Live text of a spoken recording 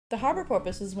The harbor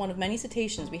porpoise is one of many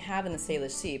cetaceans we have in the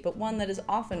Salish Sea, but one that is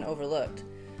often overlooked.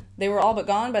 They were all but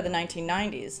gone by the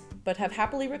 1990s, but have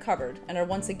happily recovered and are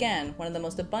once again one of the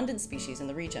most abundant species in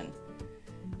the region.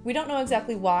 We don't know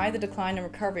exactly why the decline and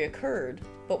recovery occurred,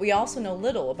 but we also know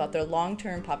little about their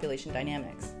long-term population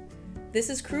dynamics. This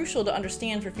is crucial to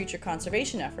understand for future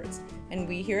conservation efforts, and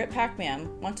we here at PacMam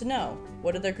want to know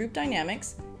what are their group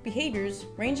dynamics, behaviors,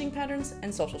 ranging patterns,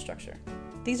 and social structure.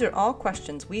 These are all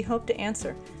questions we hope to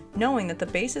answer, knowing that the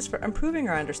basis for improving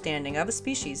our understanding of a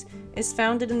species is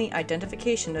founded in the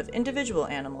identification of individual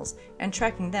animals and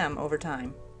tracking them over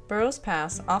time. Burroughs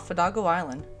Pass off Fidalgo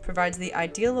Island provides the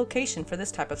ideal location for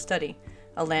this type of study,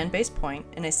 a land-based point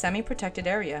in a semi-protected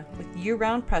area with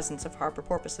year-round presence of harbor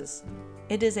porpoises.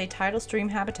 It is a tidal stream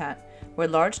habitat where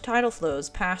large tidal flows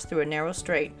pass through a narrow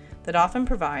strait that often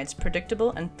provides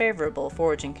predictable and favorable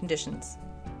foraging conditions.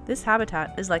 This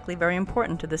habitat is likely very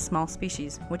important to this small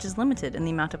species, which is limited in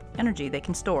the amount of energy they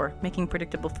can store, making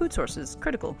predictable food sources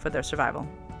critical for their survival.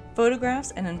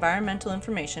 Photographs and environmental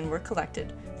information were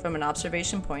collected from an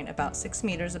observation point about 6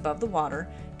 meters above the water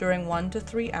during 1 to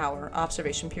 3 hour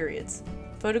observation periods.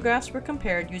 Photographs were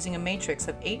compared using a matrix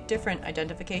of 8 different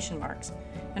identification marks,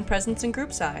 and presence and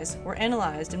group size were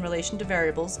analyzed in relation to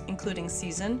variables including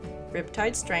season,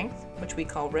 riptide strength, which we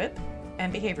call RIP,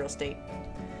 and behavioral state.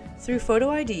 Through photo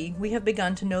ID, we have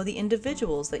begun to know the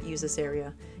individuals that use this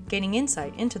area, gaining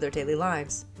insight into their daily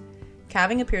lives.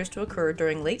 Calving appears to occur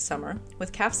during late summer,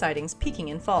 with calf sightings peaking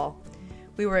in fall.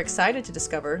 We were excited to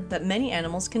discover that many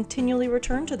animals continually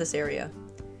return to this area.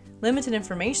 Limited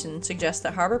information suggests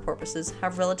that harbor porpoises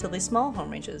have relatively small home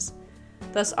ranges.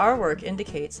 Thus, our work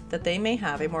indicates that they may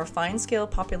have a more fine-scale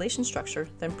population structure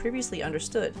than previously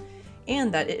understood,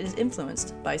 and that it is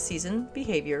influenced by season,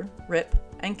 behavior, RIP,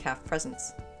 and calf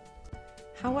presence.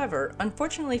 However,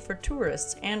 unfortunately for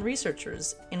tourists and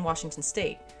researchers in Washington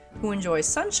State, who enjoy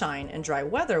sunshine and dry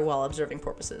weather while observing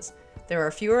porpoises, there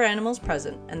are fewer animals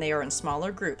present and they are in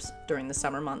smaller groups during the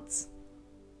summer months.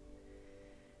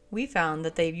 We found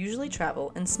that they usually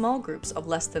travel in small groups of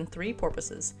less than 3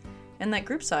 porpoises, and that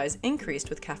group size increased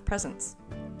with calf presence.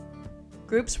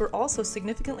 Groups were also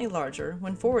significantly larger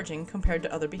when foraging compared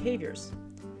to other behaviors.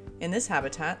 In this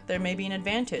habitat, there may be an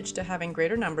advantage to having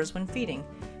greater numbers when feeding,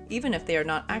 even if they are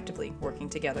not actively working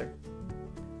together.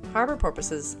 Harbor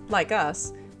porpoises, like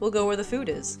us, will go where the food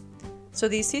is, so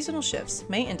these seasonal shifts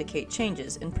may indicate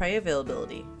changes in prey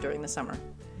availability during the summer.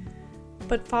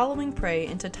 But following prey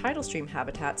into tidal stream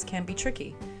habitats can be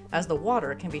tricky, as the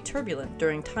water can be turbulent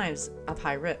during times of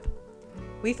high RIP.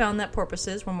 We found that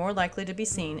porpoises were more likely to be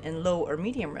seen in low or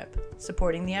medium RIP,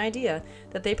 supporting the idea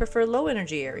that they prefer low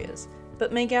energy areas,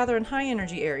 but may gather in high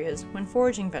energy areas when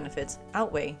foraging benefits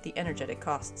outweigh the energetic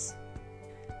costs.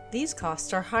 These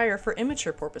costs are higher for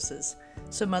immature porpoises,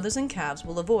 so mothers and calves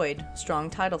will avoid strong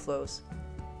tidal flows.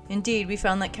 Indeed, we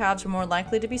found that calves were more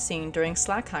likely to be seen during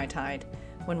slack high tide,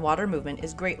 when water movement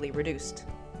is greatly reduced.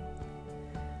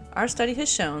 Our study has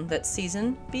shown that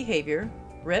season, behavior,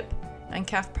 RIP, and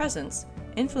calf presence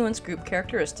influence group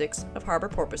characteristics of harbor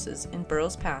porpoises in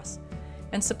Burroughs Pass,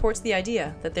 and supports the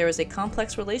idea that there is a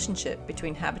complex relationship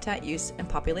between habitat use and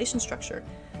population structure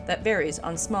that varies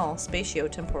on small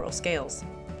spatio-temporal scales.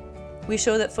 We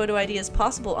show that photo ID is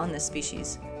possible on this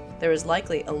species. There is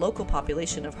likely a local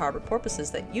population of harbor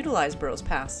porpoises that utilize Burroughs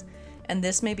Pass, and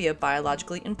this may be a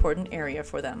biologically important area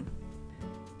for them.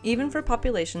 Even for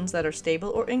populations that are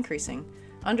stable or increasing,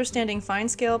 understanding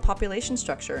fine-scale population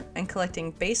structure and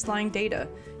collecting baseline data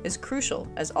is crucial,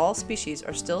 as all species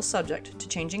are still subject to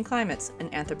changing climates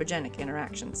and anthropogenic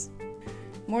interactions.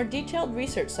 More detailed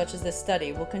research such as this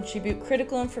study will contribute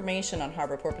critical information on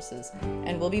harbor porpoises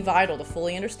and will be vital to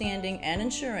fully understanding and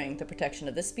ensuring the protection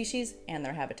of this species and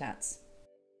their habitats.